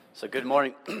So good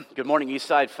morning, good morning,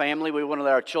 Eastside family. We want to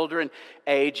let our children,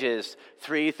 ages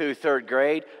 3 through 3rd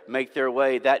grade, make their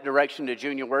way that direction to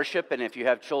junior worship. And if you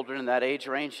have children in that age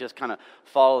range, just kind of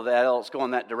follow the adults, go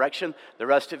in that direction. The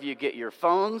rest of you get your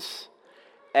phones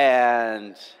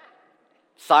and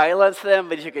silence them.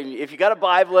 But you can, if you got a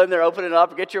Bible in there, open it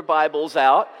up, get your Bibles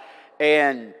out,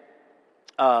 and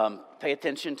pay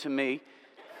attention to me,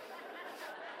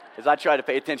 as I try to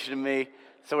pay attention to me.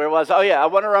 So where was? Oh yeah, I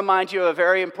want to remind you of a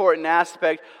very important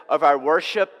aspect of our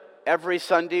worship. Every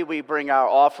Sunday we bring our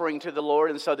offering to the Lord,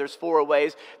 and so there's 4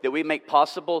 ways that we make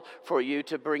possible for you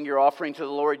to bring your offering to the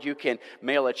Lord. You can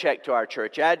mail a check to our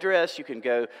church address. You can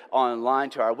go online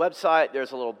to our website.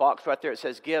 There's a little box right there that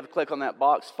says give. Click on that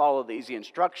box, follow the easy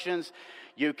instructions.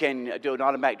 You can do an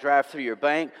automatic draft through your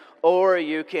bank, or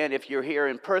you can, if you're here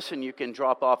in person, you can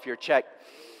drop off your check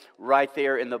right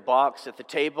there in the box at the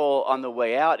table on the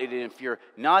way out. And if you're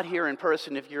not here in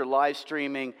person, if you're live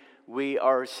streaming, we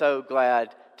are so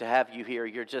glad to have you here.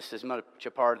 You're just as much a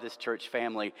part of this church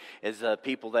family as the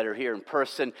people that are here in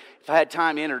person. If I had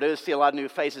time to introduce, see a lot of new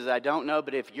faces I don't know,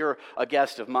 but if you're a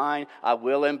guest of mine, I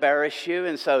will embarrass you.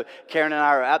 And so Karen and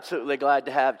I are absolutely glad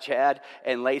to have Chad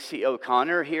and Lacey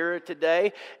O'Connor here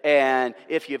today. And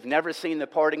if you've never seen the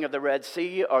parting of the Red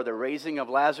Sea or the raising of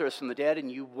Lazarus from the dead,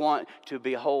 and you want to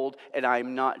behold, and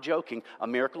I'm not joking, a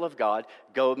miracle of God,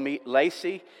 go meet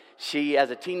Lacey. She, as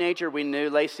a teenager, we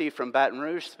knew Lacey from Baton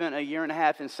Rouge, spent 1.5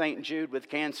 years in St. Jude with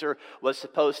cancer, was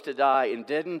supposed to die and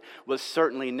didn't, was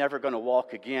certainly never going to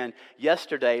walk again.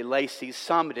 Yesterday, Lacey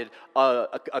summited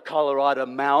a Colorado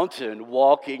mountain,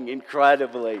 walking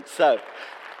incredibly. So,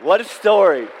 what a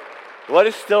story. What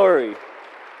a story.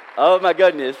 Oh my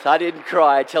goodness, I didn't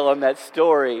cry telling that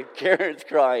story. Karen's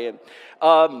crying.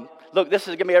 Look, this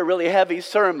is going to be a really heavy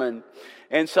sermon.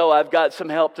 And so I've got some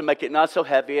help to make it not so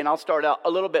heavy, and I'll start out a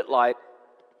little bit light.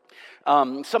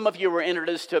 Some of you were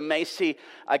introduced to Macy,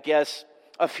 I guess,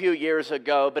 a few years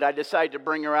ago, but I decided to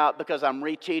bring her out because I'm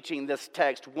reteaching this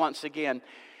text once again.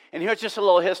 And here's just a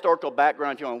little historical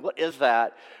background. You're going, what is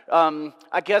that?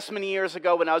 I guess many years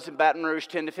ago when I was in Baton Rouge,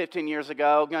 10 to 15 years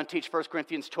ago, I'm going to teach 1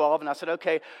 Corinthians 12, and I said,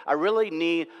 okay, I really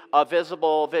need a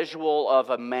visual of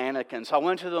a mannequin. So I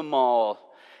went to the mall.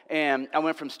 And I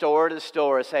went from store to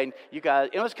store saying, you guys,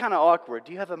 it was kind of awkward.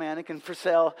 Do you have a mannequin for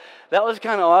sale? That was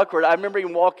kind of awkward. I remember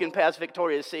even walking past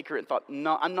Victoria's Secret and thought,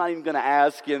 no, I'm not even going to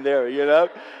ask in there, you know?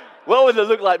 What would it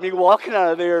look like me walking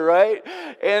out of there, right?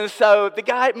 And so the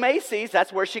guy at Macy's,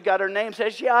 that's where she got her name,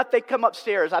 says, yeah, I think come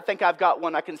upstairs. I think I've got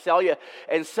one I can sell you.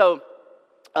 And so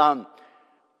I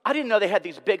didn't know they had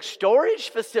these big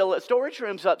storage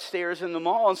rooms upstairs in the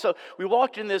mall. And so we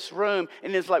walked in this room,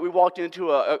 and it's like we walked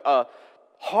into a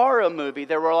horror movie.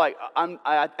 There were like,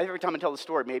 every time I tell the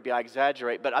story, maybe I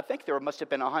exaggerate, but I think there must have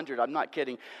been 100, I'm not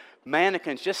kidding,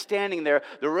 mannequins just standing there.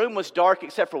 The room was dark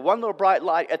except for one little bright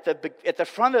light at the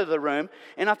front of the room,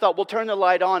 and I thought, well, turn the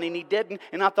light on, and he didn't,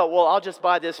 and I thought, well, I'll just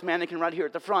buy this mannequin right here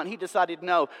at the front. He decided,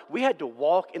 no, we had to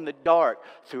walk in the dark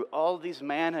through all these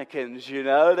mannequins, you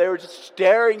know. They were just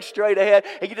staring straight ahead,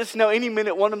 and you just know any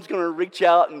minute one of them's going to reach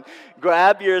out and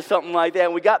grab you or something like that.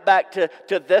 And we got back to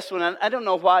this one, and I don't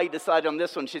know why he decided on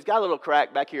this one. She's got a little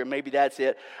crack back here, maybe that's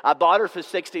it. I bought her for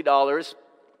 $60.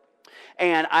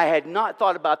 And I had not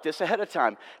thought about this ahead of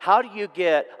time. How do you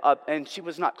get up? And she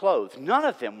was not clothed. None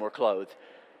of them were clothed.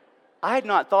 I had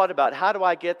not thought about how do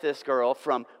I get this girl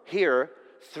from here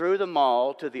through the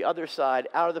mall to the other side,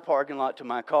 out of the parking lot to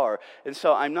my car. And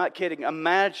so I'm not kidding.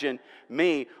 Imagine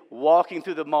me walking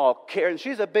through the mall, carrying,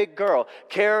 she's a big girl,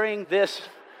 carrying this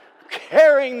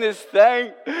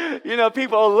thing. You know,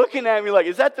 people are looking at me like,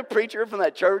 is that the preacher from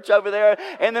that church over there?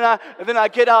 And then I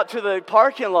get out to the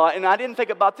parking lot, and I didn't think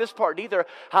about this part either.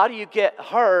 How do you get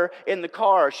her in the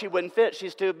car? She wouldn't fit.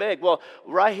 She's too big. Well,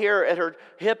 right here at her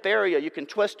hip area, you can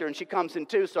twist her, and she comes in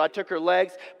too. So I took her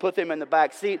legs, put them in the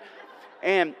back seat,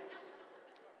 and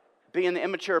being the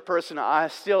immature person I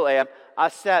still am, I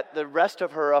sat the rest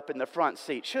of her up in the front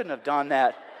seat. Shouldn't have done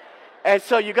that. And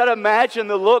so you got to imagine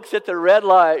the looks at the red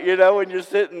light, you know, when you're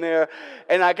sitting there.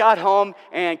 And I got home,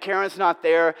 and Karen's not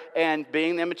there. And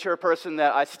being the immature person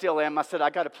that I still am, I said, I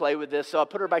got to play with this. So I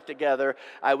put her back together.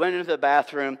 I went into the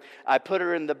bathroom. I put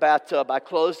her in the bathtub. I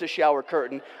closed the shower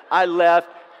curtain. I left.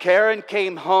 Karen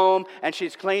came home, and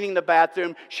she's cleaning the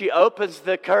bathroom. She opens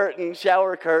the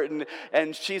shower curtain,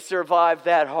 and she survived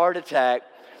that heart attack.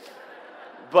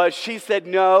 But she said,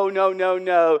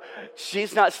 no.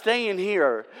 She's not staying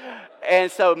here.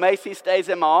 And so Macy stays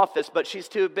in my office, but she's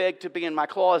too big to be in my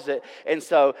closet. And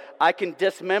so I can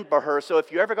dismember her. So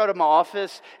if you ever go to my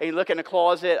office and you look in the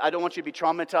closet, I don't want you to be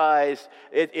traumatized.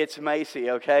 It's Macy,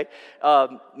 okay?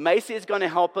 Macy is going to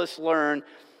help us learn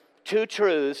two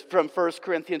truths from 1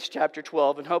 Corinthians chapter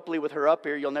 12, and hopefully with her up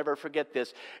here, you'll never forget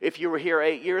this. If you were here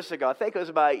 8 years ago, I think it was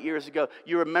about 8 years ago,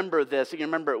 you remember this, and you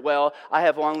remember it well. I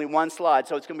have only one slide,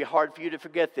 so it's going to be hard for you to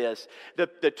forget this.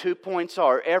 The 2 points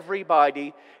are,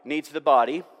 everybody needs the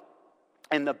body,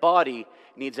 and the body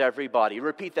needs everybody.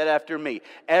 Repeat that after me.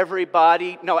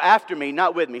 After me,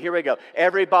 not with me. Here we go.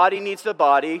 Everybody needs the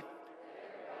body,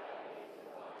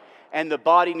 and the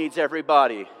body needs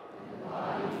everybody.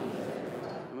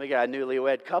 We got a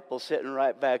newlywed couple sitting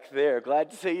right back there.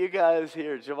 Glad to see you guys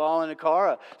here, Jamal and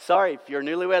Akara. Sorry, if you're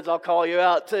newlyweds, I'll call you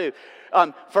out too.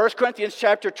 1 Corinthians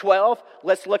chapter 12,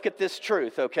 let's look at this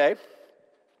truth, okay?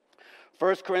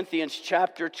 1 Corinthians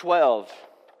chapter 12,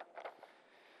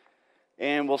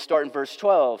 and we'll start in verse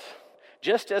 12.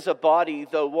 Just as a body,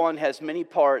 though one has many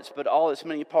parts, but all its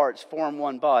many parts form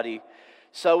one body,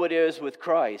 so it is with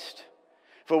Christ.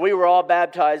 For we were all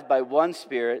baptized by one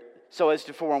Spirit, so as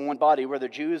to form one body, whether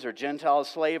Jews or Gentiles,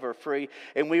 slave or free,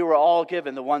 and we were all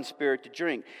given the one Spirit to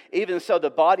drink. Even so, the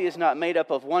body is not made up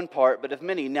of one part, but of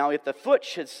many. Now, if the foot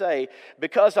should say,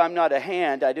 because I'm not a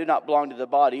hand, I do not belong to the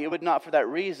body, it would not for that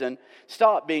reason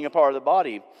stop being a part of the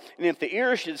body. And if the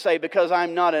ear should say, because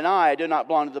I'm not an eye, I do not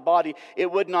belong to the body, it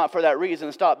would not for that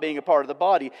reason stop being a part of the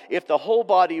body. If the whole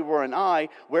body were an eye,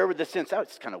 where would the sense? Oh,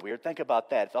 it's kind of weird. Think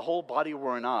about that. If the whole body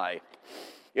were an eye.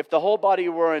 If the whole body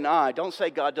were an eye, don't say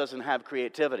God doesn't have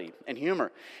creativity and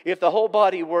humor. If the whole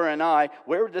body were an eye,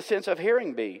 where would the sense of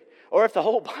hearing be? Or if the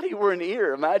whole body were an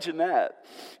ear, imagine that.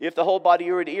 If the whole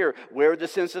body were an ear, where would the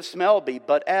sense of smell be?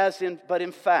 But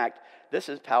in fact, this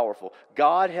is powerful.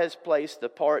 God has placed the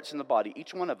parts in the body,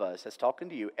 each one of us that's talking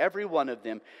to you, every one of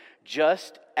them,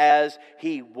 just as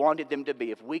He wanted them to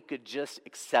be. If we could just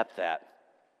accept that.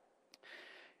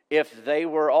 If they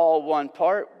were all one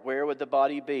part, where would the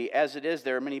body be? As it is,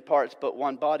 there are many parts, but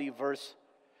one body. Verse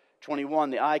 21,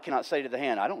 the eye cannot say to the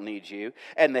hand, I don't need you.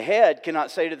 And the head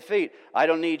cannot say to the feet, I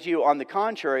don't need you. On the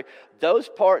contrary, those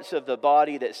parts of the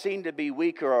body that seem to be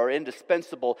weaker are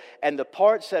indispensable, and the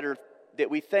parts that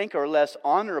we think are less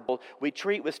honorable, we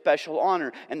treat with special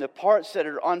honor. And the parts that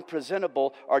are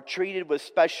unpresentable are treated with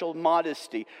special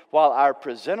modesty, while our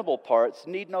presentable parts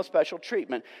need no special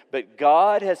treatment. But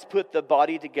God has put the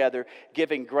body together,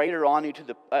 giving greater honor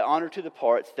to the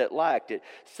parts that lacked it,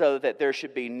 so that there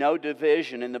should be no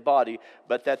division in the body,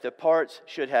 but that the parts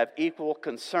should have equal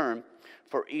concern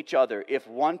for each other. If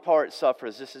one part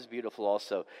suffers, this is beautiful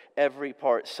also, every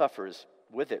part suffers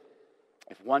with it.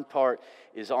 If one part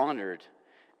is honored,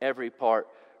 every part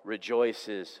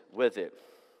rejoices with it.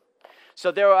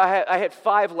 So there I had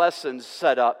 5 lessons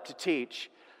set up to teach,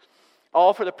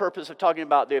 all for the purpose of talking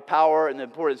about the power and the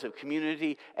importance of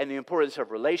community and the importance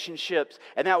of relationships.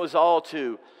 And that was all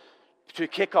to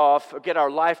kick off or get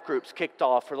our life groups kicked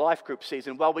off for the life group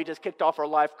season. Well, we just kicked off our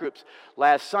life groups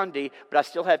last Sunday, but I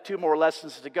still have 2 more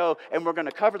lessons to go. And we're going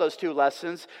to cover those 2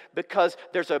 lessons because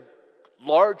there's a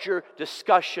larger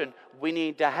discussion we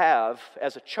need to have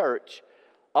as a church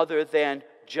other than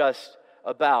just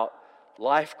about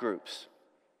life groups.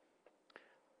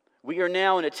 We are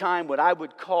now in a time what I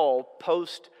would call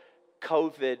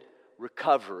post-COVID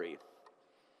recovery.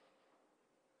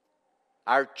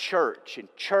 Our church and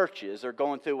churches are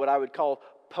going through what I would call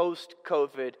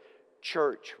post-COVID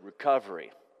church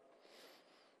recovery.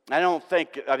 I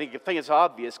think it's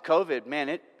obvious. COVID, man,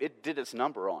 it did its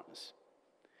number on us.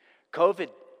 COVID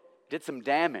did some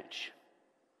damage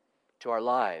to our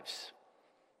lives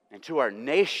and to our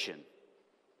nation,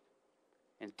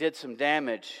 and did some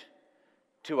damage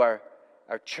to our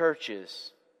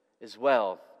churches as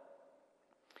well.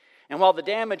 And while the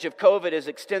damage of COVID is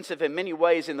extensive in many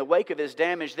ways, in the wake of his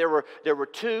damage, there were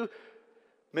 2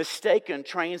 mistaken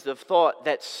trains of thought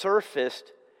that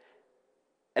surfaced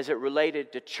as it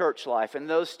related to church life. And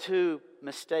those 2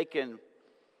 mistaken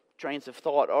trains of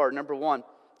thought are, number 1,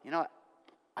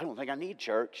 I don't think I need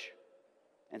church.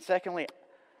 And secondly,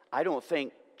 I don't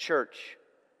think church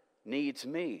needs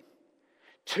me.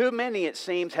 Too many, it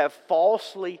seems, have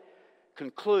falsely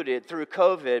concluded through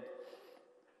COVID,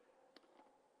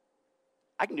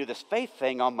 I can do this faith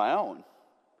thing on my own.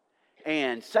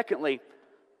 And secondly,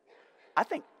 I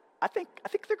think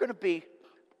they're going to be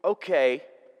okay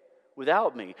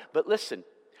without me. But listen,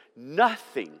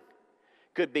 nothing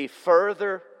could be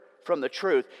further from the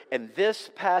truth. And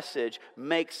this passage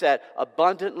makes that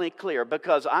abundantly clear,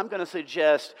 because I'm going to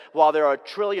suggest, while there are a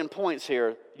trillion points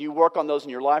here, you work on those in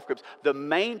your life groups, the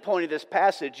main point of this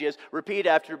passage is, repeat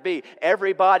after me,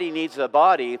 everybody needs a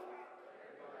body,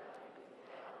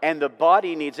 and the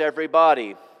body needs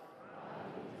everybody.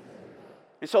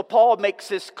 And so Paul makes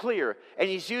this clear, and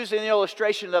he's using the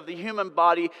illustration of the human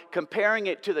body, comparing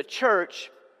it to the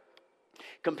church.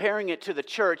 comparing it to the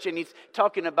church, and he's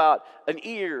talking about an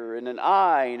ear and an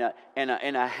eye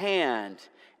and a hand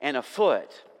and a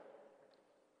foot.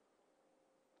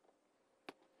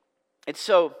 And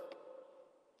so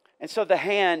the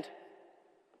hand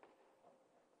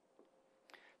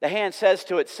says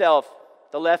to itself,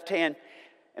 the left hand,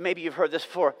 and maybe you've heard this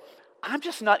before, I'm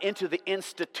just not into the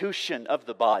institution of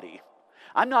the body.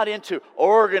 I'm not into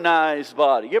organized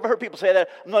body. You ever heard people say that?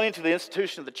 I'm not into the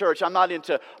institution of the church. I'm not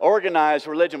into organized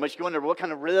religion. But you wonder, what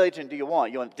kind of religion do you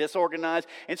want? You want disorganized?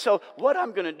 And so what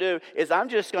I'm going to do is I'm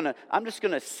just going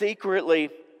to secretly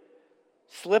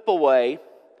slip away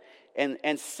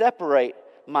and separate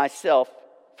myself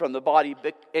from the body.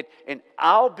 And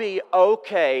I'll be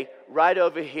okay right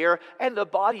over here, and the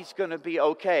body's going to be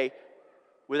okay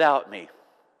without me.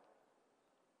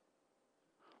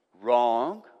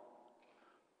 Wrong.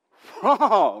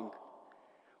 Wrong.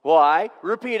 Why?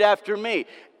 Repeat after me.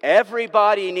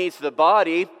 Everybody needs the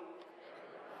body,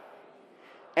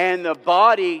 and the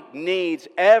body needs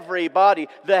everybody.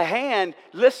 The hand,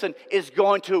 listen, is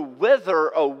going to wither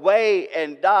away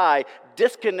and die,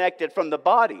 disconnected from the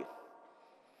body.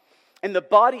 And the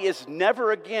body is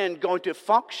never again going to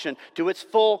function to its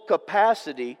full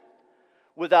capacity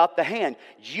without the hand.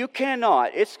 You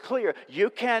cannot, it's clear, you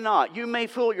may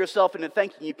fool yourself into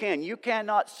thinking you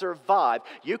cannot survive,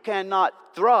 you cannot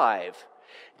thrive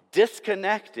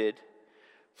disconnected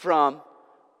from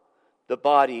the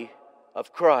body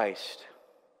of Christ.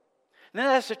 Now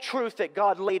that's a truth that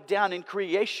God laid down in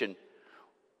creation.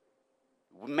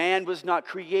 Man was not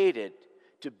created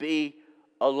to be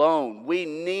alone. We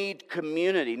need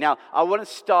community. Now, I want to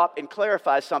stop and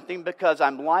clarify something, because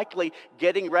I'm likely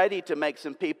getting ready to make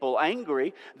some people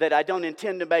angry that I don't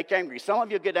intend to make angry. Some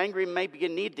of you get angry, maybe you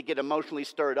need to get emotionally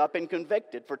stirred up and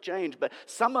convicted for change. But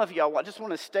some of you, I just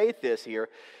want to state this here.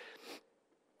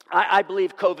 I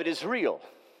believe COVID is real.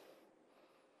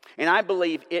 And I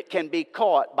believe it can be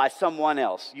caught by someone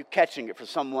else. You catching it for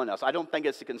someone else. I don't think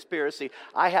it's a conspiracy.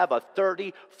 I have a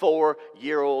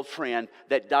 34-year-old friend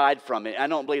that died from it. I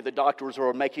don't believe the doctors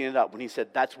were making it up when he said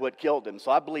that's what killed him.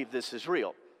 So I believe this is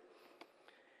real.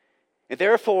 And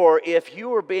therefore, if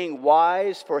you are being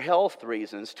wise for health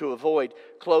reasons to avoid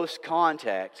close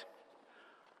contact,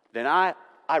 then I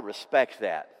respect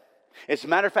that. As a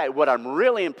matter of fact, what I'm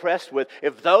really impressed with,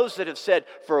 if those that have said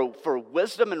for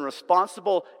wisdom and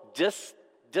responsible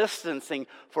distancing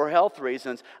for health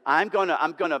reasons, I'm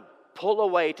gonna pull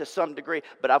away to some degree.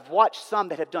 But I've watched some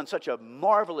that have done such a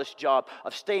marvelous job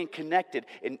of staying connected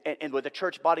and with the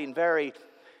church body in very,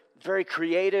 very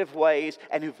creative ways,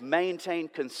 and who've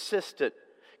maintained consistent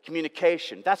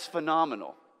communication. That's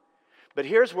phenomenal. But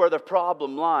here's where the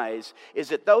problem lies, is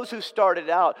that those who started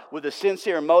out with a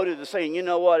sincere motive of saying, you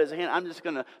know what, I'm just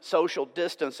going to social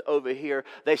distance over here.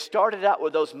 They started out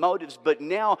with those motives, but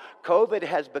now COVID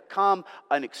has become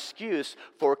an excuse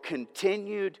for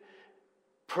continued,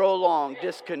 prolonged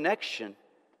disconnection,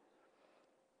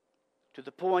 to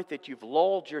the point that you've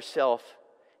lulled yourself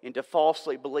into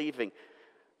falsely believing,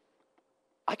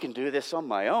 I can do this on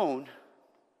my own,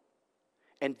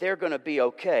 and they're going to be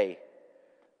okay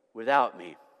without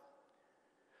me.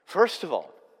 First of all,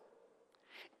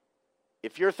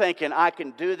 if you're thinking I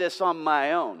can do this on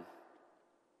my own,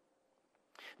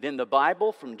 then the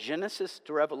Bible from Genesis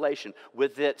to Revelation,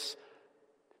 with its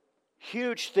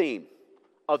huge theme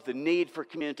of the need for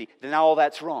community, then all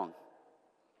that's wrong.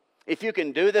 If you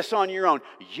can do this on your own,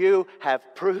 you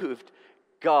have proved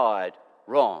God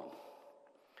wrong.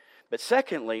 But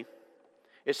secondly,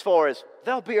 as far as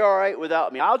they'll be all right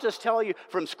without me, I'll just tell you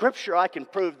from Scripture I can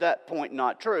prove that point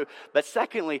not true. But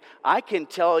secondly, I can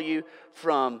tell you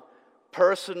from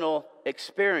personal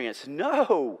experience,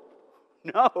 no,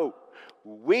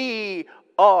 we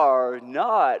are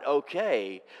not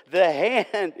okay. The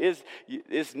hand is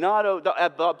not,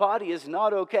 the body is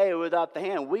not okay without the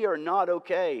hand. We are not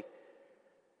okay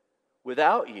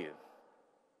without you.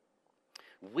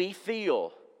 We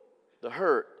feel the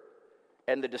hurt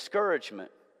and the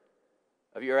discouragement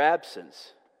of your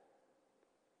absence.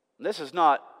 And this is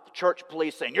not the church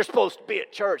police saying, you're supposed to be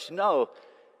at church. No,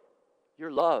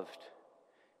 you're loved,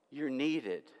 you're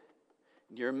needed,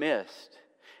 you're missed.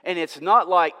 And it's not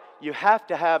like you have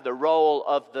to have the role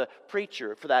of the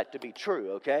preacher for that to be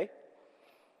true, okay?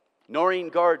 Noreen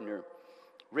Gardner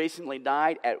recently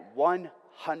died at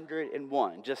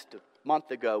 101. Just a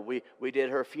month ago, we did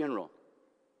her funeral.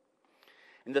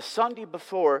 And the Sunday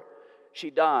before she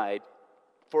died,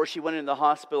 before she went into the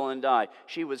hospital and died,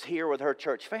 she was here with her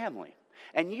church family.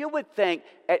 And you would think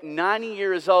at 90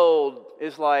 years old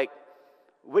is like,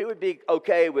 we would be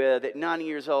okay with at 90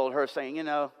 years old her saying,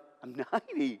 I'm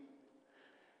 90.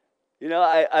 You know,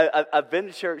 I've been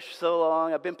to church so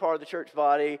long. I've been part of the church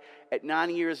body. At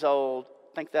 90 years old,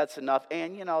 I think that's enough.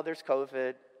 And, you know, there's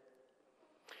COVID.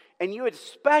 And you would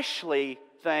especially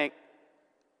think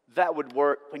that would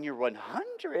work when you're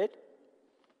 100.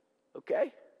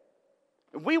 Okay?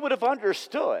 We would have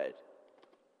understood.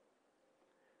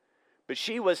 But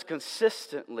she was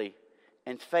consistently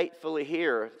and faithfully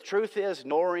here. The truth is,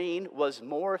 Noreen was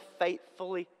more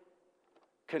faithfully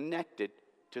connected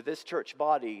to this church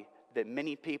body than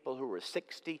many people who were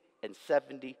 60 and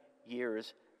 70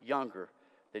 years younger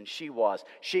than she was.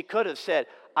 She could have said,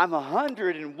 I'm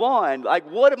 101. Like,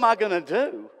 what am I going to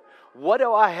do? What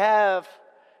do I have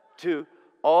to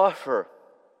offer?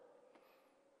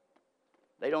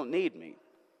 They don't need me.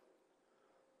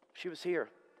 She was here.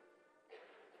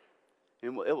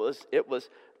 And it was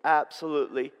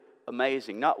absolutely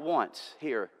amazing. Not once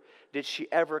here did she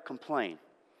ever complain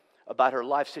about her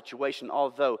life situation,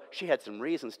 although she had some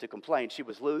reasons to complain. She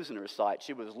was losing her sight.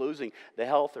 She was losing the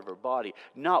health of her body.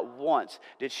 Not once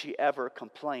did she ever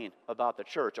complain about the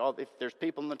church. If there's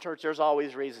people in the church, there's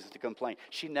always reasons to complain.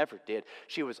 She never did.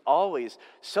 She was always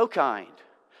so kind,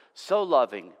 so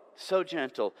loving, so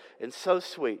gentle, and so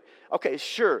sweet. Okay,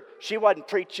 sure, she wasn't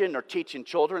preaching or teaching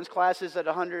children's classes at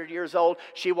 100 years old.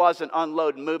 She wasn't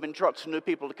unloading moving trucks for new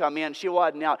people to come in. She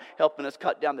wasn't out helping us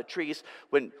cut down the trees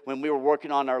when we were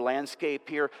working on our landscape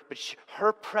here. But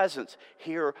her presence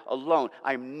here alone,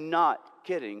 I'm not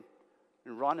kidding.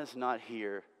 And Rhonda's not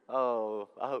here. Oh,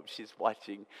 I hope she's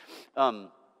watching.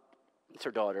 It's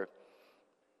her daughter.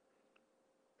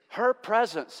 Her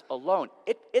presence alone,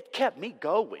 it kept me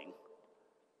going.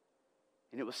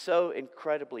 And it was so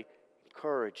incredibly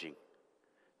encouraging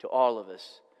to all of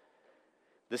us.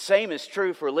 The same is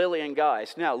true for Lillian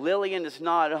Geist. Now, Lillian is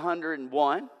not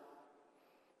 101.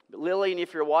 But Lillian,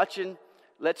 if you're watching,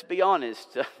 let's be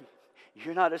honest.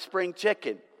 You're not a spring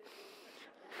chicken.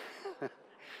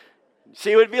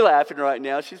 She would be laughing right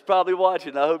now. She's probably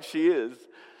watching. I hope she is.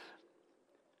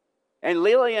 And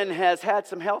Lillian has had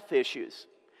some health issues.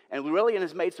 And Lillian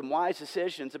has made some wise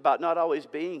decisions about not always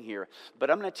being here.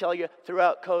 But I'm going to tell you,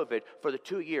 throughout COVID, for the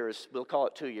 2 years, we'll call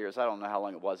it 2 years, I don't know how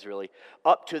long it was really,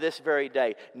 up to this very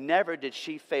day, never did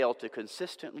she fail to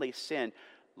consistently send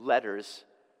letters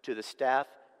to the staff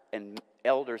and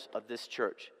elders of this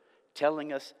church,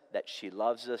 telling us that she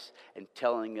loves us and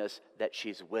telling us that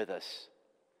she's with us.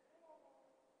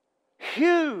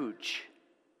 Huge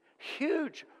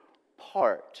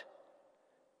part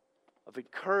of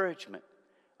encouragement,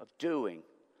 of doing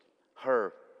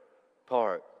her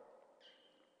part.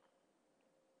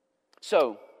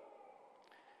 So,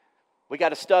 we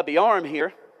got a stubby arm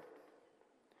here.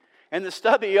 And the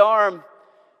stubby arm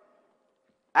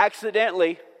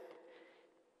accidentally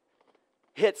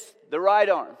hits the right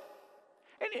arm.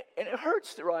 And it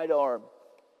hurts the right arm.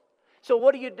 So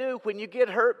what do you do when you get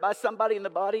hurt by somebody in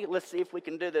the body? Let's see if we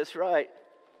can do this right.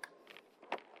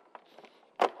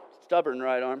 Stubborn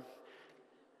right arm.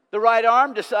 The right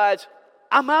arm decides,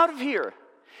 I'm out of here.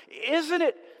 Isn't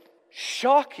it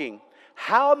shocking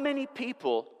how many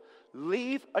people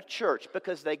leave a church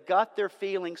because they got their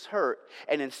feelings hurt,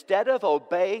 and instead of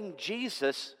obeying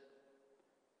Jesus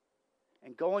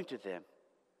and going to them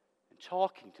and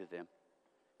talking to them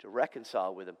to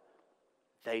reconcile with them,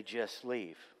 they just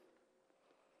leave?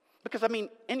 Because,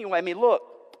 look,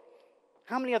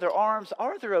 how many other arms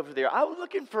are there over there? I was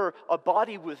looking for a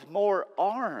body with more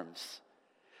arms.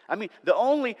 The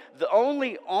only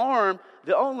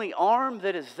arm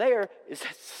that is there is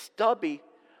that stubby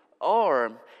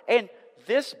arm. And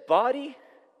this body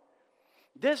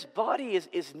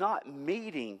is not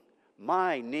meeting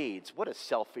my needs. What a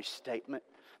selfish statement.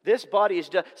 This body is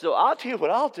done. So I'll tell you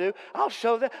what I'll do. I'll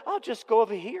show that. I'll just go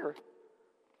over here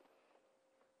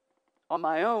on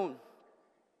my own.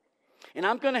 And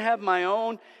I'm going to have my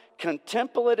own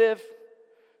contemplative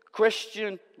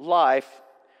Christian life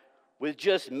with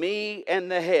just me and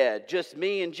the head, just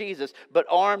me and Jesus. But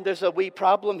arm, there's a wee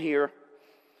problem here.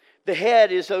 The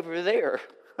head is over there,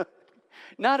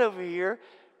 not over here.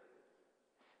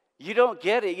 You don't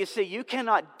get it. You see, you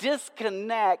cannot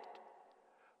disconnect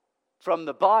from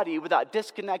the body without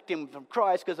disconnecting from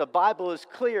Christ, because the Bible is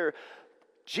clear.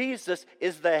 Jesus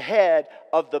is the head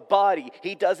of the body.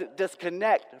 He doesn't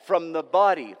disconnect from the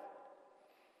body.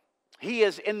 He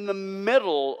is in the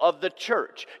middle of the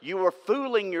church. You are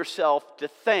fooling yourself to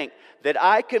think that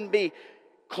I can be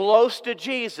close to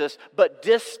Jesus but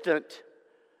distant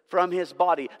from his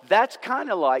body. That's kind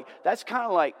of like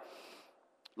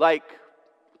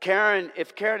Karen.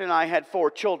 If Karen and I had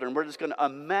 4 children, we're just going to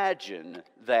imagine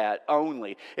that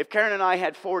only. If Karen and I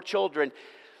had 4 children,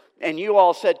 and you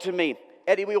all said to me,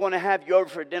 Eddie, we want to have you over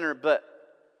for dinner, but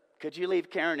could you leave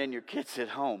Karen and your kids at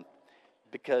home?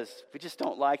 Because we just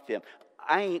don't like them.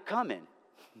 I ain't coming.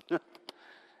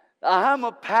 I'm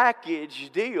a package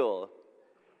deal.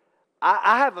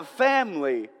 I have a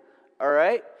family, all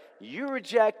right? You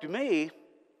reject me,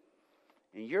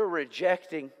 and you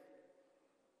reject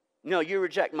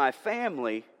my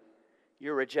family,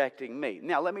 you're rejecting me.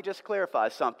 Now, let me just clarify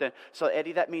something. So,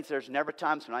 Eddie, that means there's never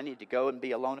times when I need to go and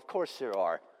be alone. Of course there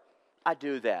are. I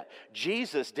do that.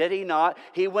 Jesus, did he not?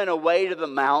 He went away to the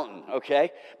mountain,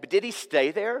 okay? But did he stay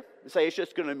there and say, it's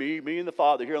just going to be me and the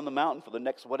Father here on the mountain for the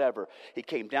next whatever? He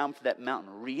came down from that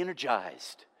mountain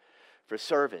re-energized for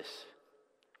service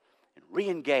and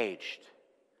re-engaged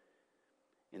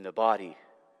in the body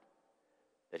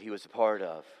that he was a part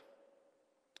of.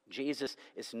 Jesus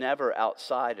is never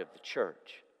outside of the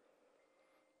church.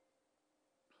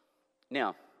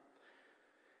 Now,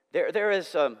 there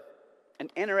is an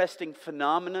interesting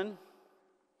phenomenon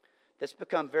that's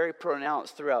become very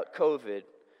pronounced throughout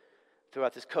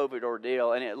this COVID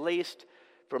ordeal, and at least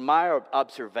from my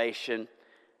observation,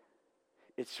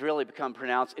 it's really become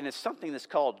pronounced, and it's something that's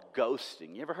called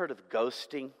ghosting. You ever heard of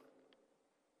ghosting?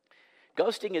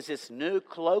 Ghosting is this new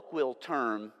colloquial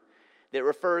term that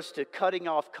refers to cutting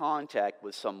off contact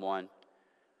with someone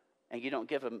and you don't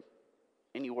give them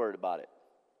any word about it,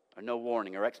 or no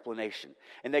warning or explanation.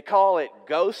 And they call it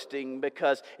ghosting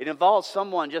because it involves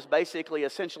someone just basically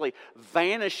essentially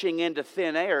vanishing into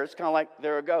thin air. It's kind of like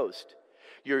they're a ghost.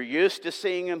 You're used to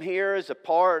seeing them here as a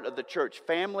part of the church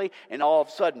family, and all of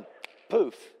a sudden,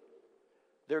 poof,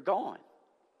 they're gone.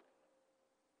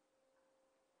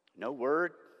 No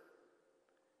word,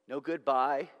 no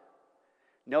goodbye,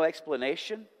 no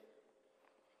explanation.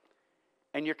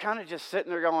 And you're kind of just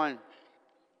sitting there going,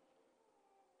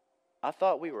 I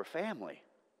thought we were family.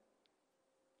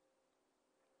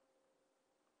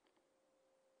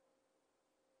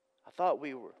 I thought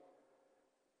we were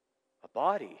a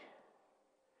body.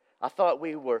 I thought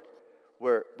we were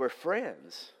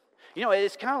friends. You know,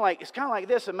 it's kind of like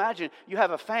this. Imagine you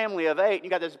have a family of 8, and you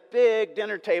got this big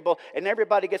dinner table, and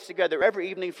everybody gets together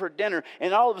every evening for dinner,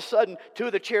 and all of a sudden, 2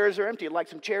 of the chairs are empty, like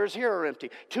some chairs here are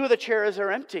empty. 2 of the chairs are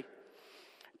empty.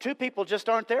 2 people just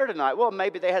aren't there tonight. Well,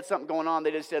 maybe they had something going on.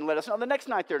 They just didn't let us know. The next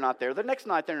night they're not there. The next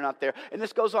night they're not there. And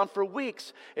this goes on for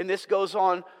weeks, and this goes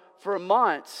on for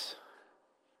months.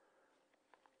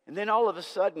 And then all of a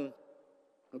sudden,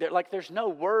 there's no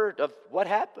word of what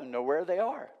happened or where they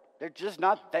are. They're just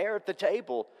not there at the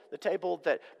table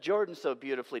that Jordan so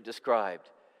beautifully described.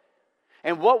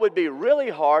 And what would be really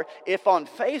hard if on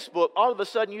Facebook, all of a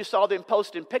sudden you saw them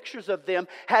posting pictures of them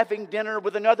having dinner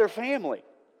with another family.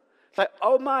 It's like,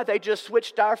 oh my, they just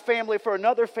switched our family for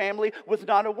another family with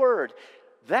not a word.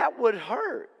 That would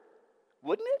hurt,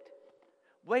 wouldn't it?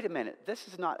 Wait a minute,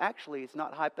 it's not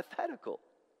hypothetical.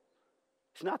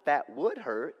 It's not that would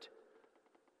hurt.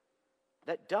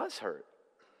 That does hurt.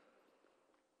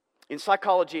 In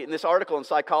psychology, in this article in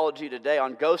Psychology Today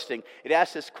on ghosting, it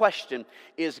asks this question: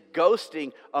 is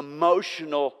ghosting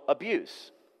emotional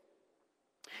abuse?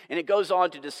 And it goes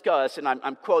on to discuss, and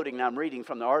I'm quoting and I'm reading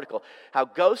from the article, how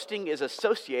ghosting is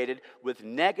associated with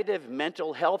negative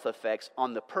mental health effects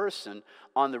on the person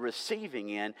on the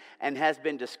receiving end, and has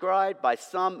been described by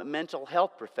some mental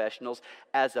health professionals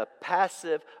as a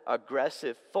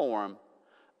passive-aggressive form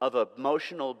of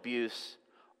emotional abuse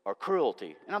or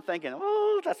cruelty. And I'm thinking,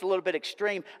 oh, that's a little bit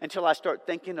extreme, until I start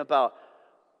thinking about,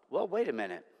 well, wait a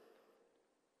minute.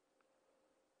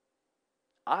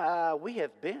 We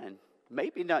have been,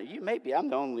 maybe not you, maybe I'm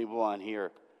the only one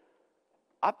here.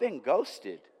 I've been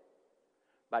ghosted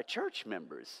by church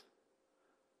members.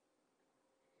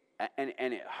 And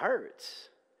it hurts.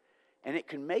 And it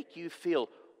can make you feel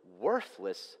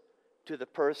worthless to the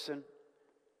person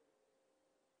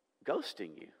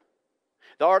ghosting you.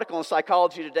 The article in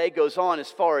Psychology Today goes on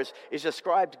as far as is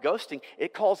described ghosting.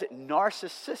 It calls it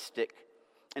narcissistic.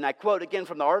 And I quote again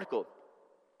from the article: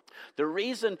 the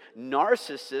reason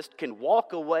narcissists can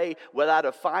walk away without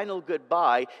a final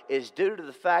goodbye is due to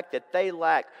the fact that they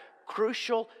lack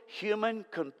crucial human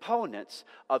components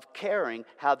of caring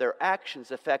how their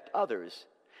actions affect others.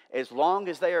 As long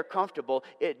as they are comfortable,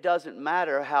 it doesn't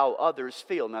matter how others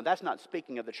feel. Now, that's not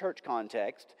speaking of the church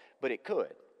context, but it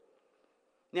could.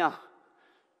 Now,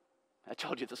 I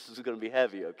told you this was going to be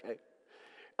heavy, okay?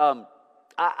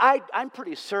 I'm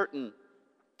pretty certain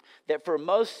that for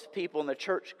most people in the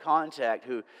church contact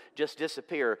who just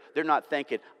disappear, they're not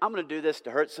thinking, I'm going to do this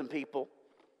to hurt some people.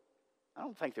 I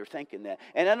don't think they're thinking that.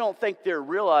 And I don't think they're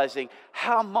realizing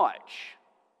how much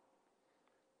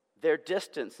their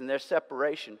distance and their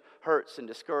separation hurts and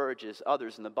discourages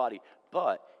others in the body.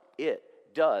 But it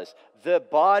does. The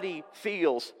body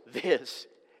feels this.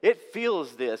 It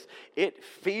feels this. It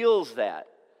feels that.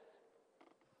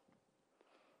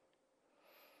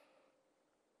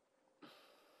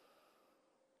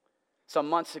 Some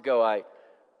months ago,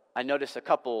 I noticed a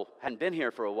couple hadn't been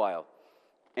here for a while.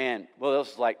 And, well, it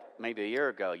was like maybe a year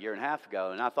ago, a year and a half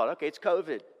ago. And I thought, okay, it's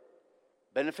COVID.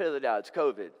 Benefit of the doubt, it's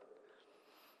COVID.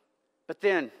 But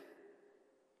then,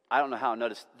 I don't know how I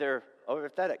noticed, they're over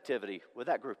at that activity with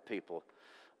that group of people.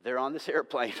 They're on this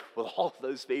airplane with all of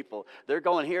those people. They're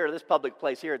going here to this public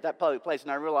place, here at that public place.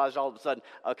 And I realized all of a sudden,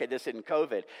 okay, this isn't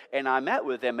COVID. And I met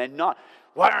with them and not,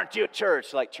 why aren't you at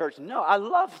church? Like church, no, I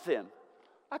love them.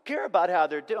 I care about how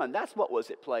they're doing. That's what was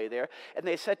at play there. And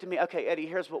they said to me, okay, Eddie,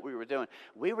 here's what we were doing.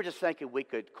 We were just thinking we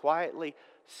could quietly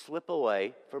slip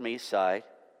away from Eastside,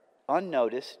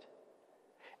 unnoticed,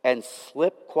 and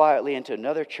slip quietly into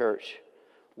another church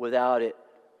without it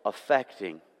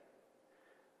affecting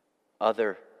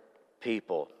other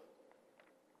people.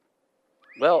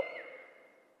 Well,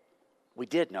 we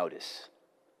did notice.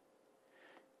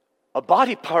 A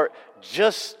body part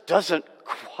just doesn't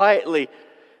quietly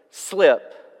slip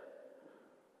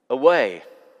away.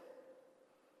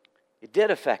 It did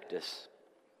affect us.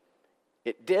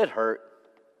 It did hurt.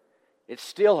 It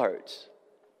still hurts.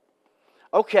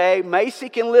 Okay, Macy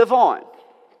can live on.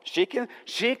 She can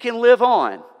live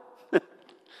on. But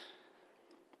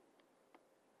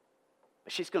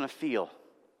she's going to feel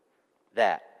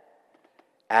that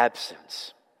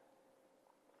absence.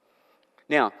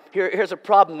 Now, here's a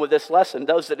problem with this lesson.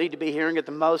 Those that need to be hearing it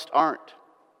the most aren't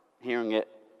hearing it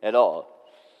at all.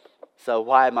 So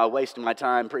why am I wasting my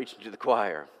time preaching to the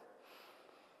choir?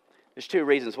 There's two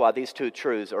reasons why these two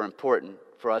truths are important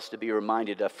for us to be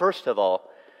reminded of. First of all,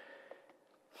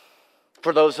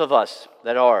 for those of us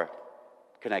that are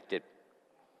connected,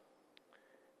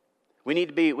 we need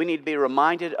to be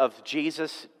reminded of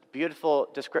Jesus' beautiful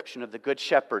description of the Good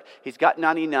Shepherd. He's got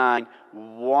 99,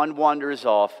 one wanders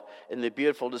off, and the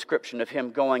beautiful description of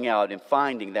him going out and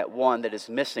finding that one that is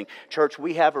missing. Church,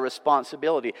 we have a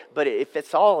responsibility, but if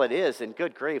it's all it is, then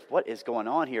good grief, what is going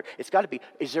on here? It's got to be,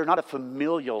 is there not a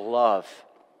familial love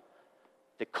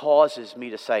that causes me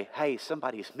to say, hey,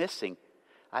 somebody's missing.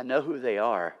 I know who they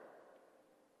are.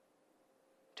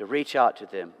 To reach out to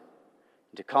them,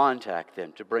 to contact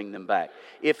them, to bring them back.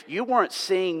 If you weren't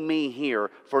seeing me here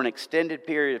for an extended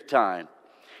period of time,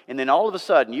 and then all of a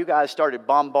sudden you guys started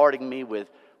bombarding me with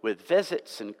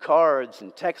visits and cards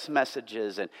and text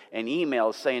messages and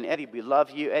emails saying, Eddie, we love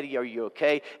you. Eddie, are you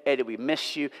okay? Eddie, we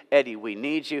miss you. Eddie, we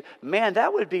need you. Man,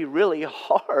 that would be really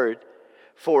hard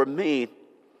for me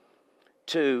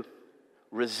to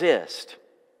resist.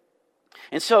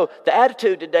 And so the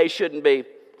attitude today shouldn't be,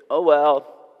 oh, well,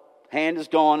 hand is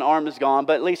gone, arm is gone,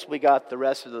 but at least we got the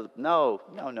rest of the... No.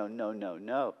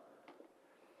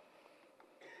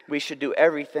 We should do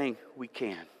everything we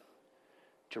can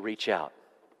to reach out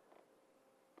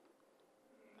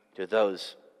to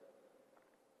those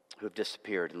who have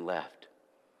disappeared and left.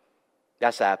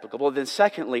 That's applicable. Then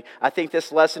secondly, I think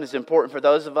this lesson is important for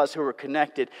those of us who are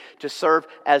connected to serve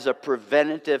as a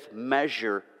preventative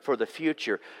measure for the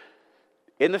future.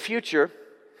 In the future,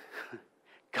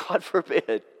 God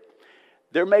forbid,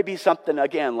 there may be something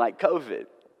again like COVID. It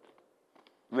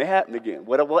may happen again.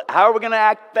 How are we going to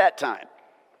act that time?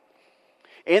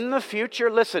 In the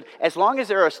future, listen, as long as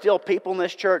there are still people in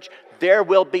this church, there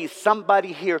will be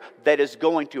somebody here that is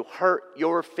going to hurt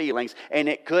your feelings, and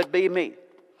it could be me.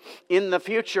 In the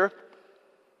future,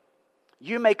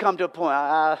 you may come to a point,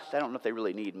 I don't know if they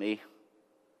really need me,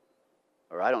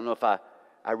 or I don't know if I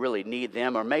really need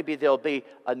them, or maybe there'll be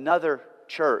another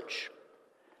church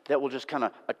that will just kind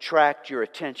of attract your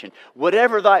attention.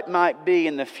 Whatever that might be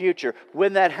in the future,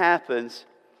 when that happens,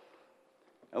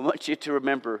 I want you to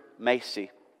remember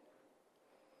Macy.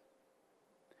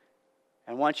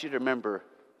 I want you to remember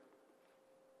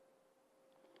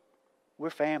we're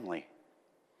family.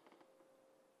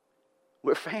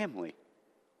 We're family.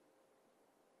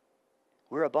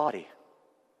 We're a body.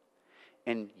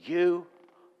 And you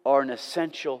are an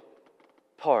essential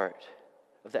part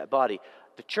of that body.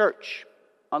 The church,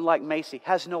 unlike Macy,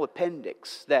 has no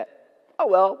appendix that, oh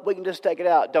well, we can just take it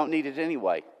out, don't need it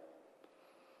anyway.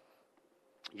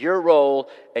 Your role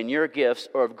and your gifts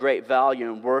are of great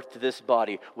value and worth to this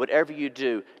body. Whatever you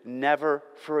do, never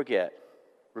forget.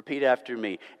 Repeat after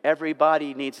me.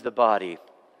 Everybody needs the body.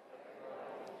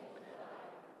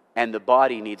 And the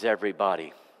body needs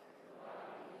everybody.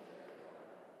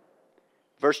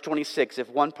 Verse 26, if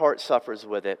one part suffers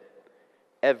with it,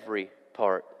 every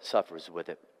part suffers with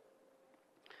it.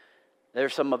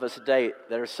 There's some of us today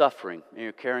that are suffering and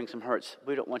you're carrying some hurts.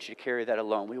 We don't want you to carry that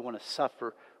alone. We want to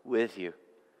suffer with you.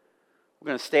 We're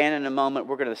going to stand in a moment.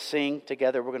 We're going to sing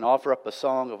together. We're going to offer up a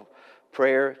song of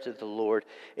prayer to the Lord.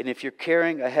 And if you're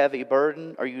carrying a heavy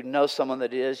burden, or you know someone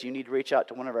that is, you need to reach out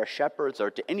to one of our shepherds or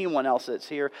to anyone else that's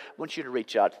here. I want you to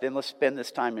reach out to them. Let's spend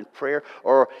this time in prayer.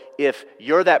 Or if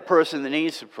you're that person that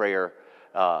needs a prayer,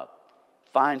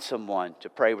 find someone to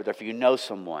pray with, or if you know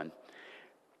someone.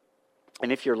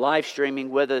 And if you're live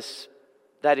streaming with us,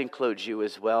 that includes you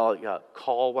as well.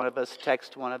 Call one of us,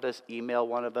 text one of us, email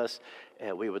one of us.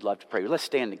 We would love to pray. Let's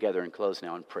stand together and close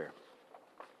now in prayer.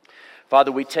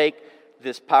 Father, we take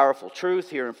this powerful truth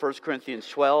here in 1 Corinthians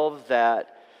 12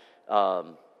 that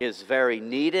is very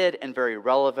needed and very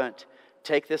relevant.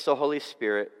 Take this, O Holy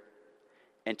Spirit,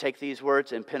 and take these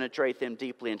words and penetrate them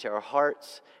deeply into our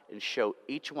hearts and show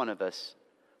each one of us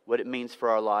what it means for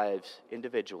our lives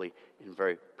individually in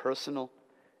very personal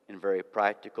and very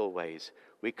practical ways.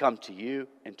 We come to you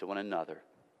and to one another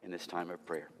in this time of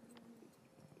prayer.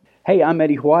 Hey, I'm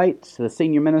Eddie White, the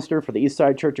Senior Minister for the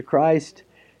Eastside Church of Christ.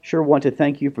 Sure want to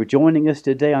thank you for joining us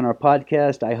today on our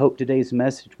podcast. I hope today's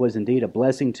message was indeed a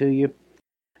blessing to you.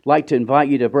 I'd like to invite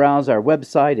you to browse our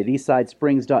website at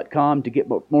eastsidesprings.com to get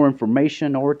more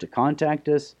information or to contact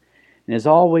us. And as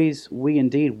always, we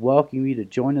indeed welcome you to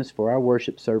join us for our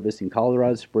worship service in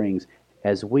Colorado Springs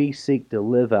as we seek to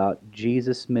live out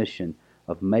Jesus' mission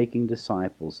of making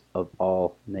disciples of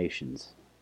all nations.